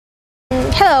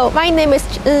Hello, my name is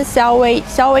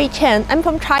Xiaowei Chen. I'm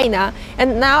from China,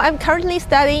 and now I'm currently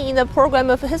studying in the program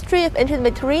of History of Ancient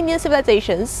Mediterranean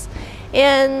Civilizations.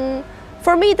 And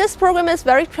for me, this program is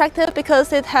very attractive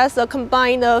because it has a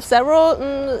combine of several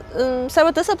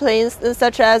disciplines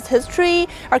such as history,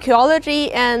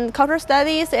 archaeology, and cultural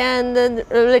studies, and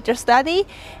religious study.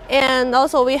 And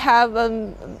also we have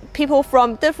people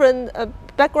from different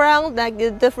background, like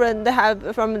they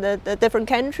have from the different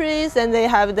countries, and they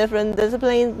have different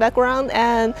discipline background,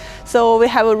 and so we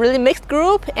have a really mixed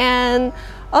group. And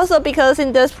also because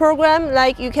in this program,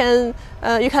 like you can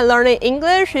learn in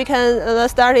English, you can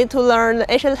start to learn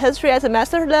ancient history at the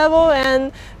master level,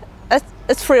 and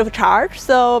it's free of charge.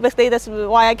 So basically that's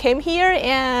why I came here.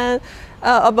 And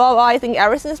above all, I think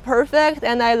everything is perfect,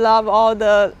 and I love all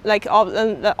the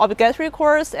the obligatory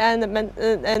course and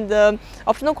the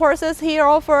optional courses here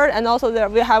offered, and also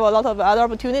we have a lot of other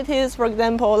opportunities, for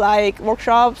example, like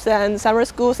workshops and summer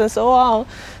schools and so on.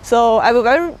 So I would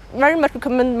very much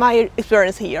recommend my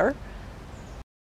experience here.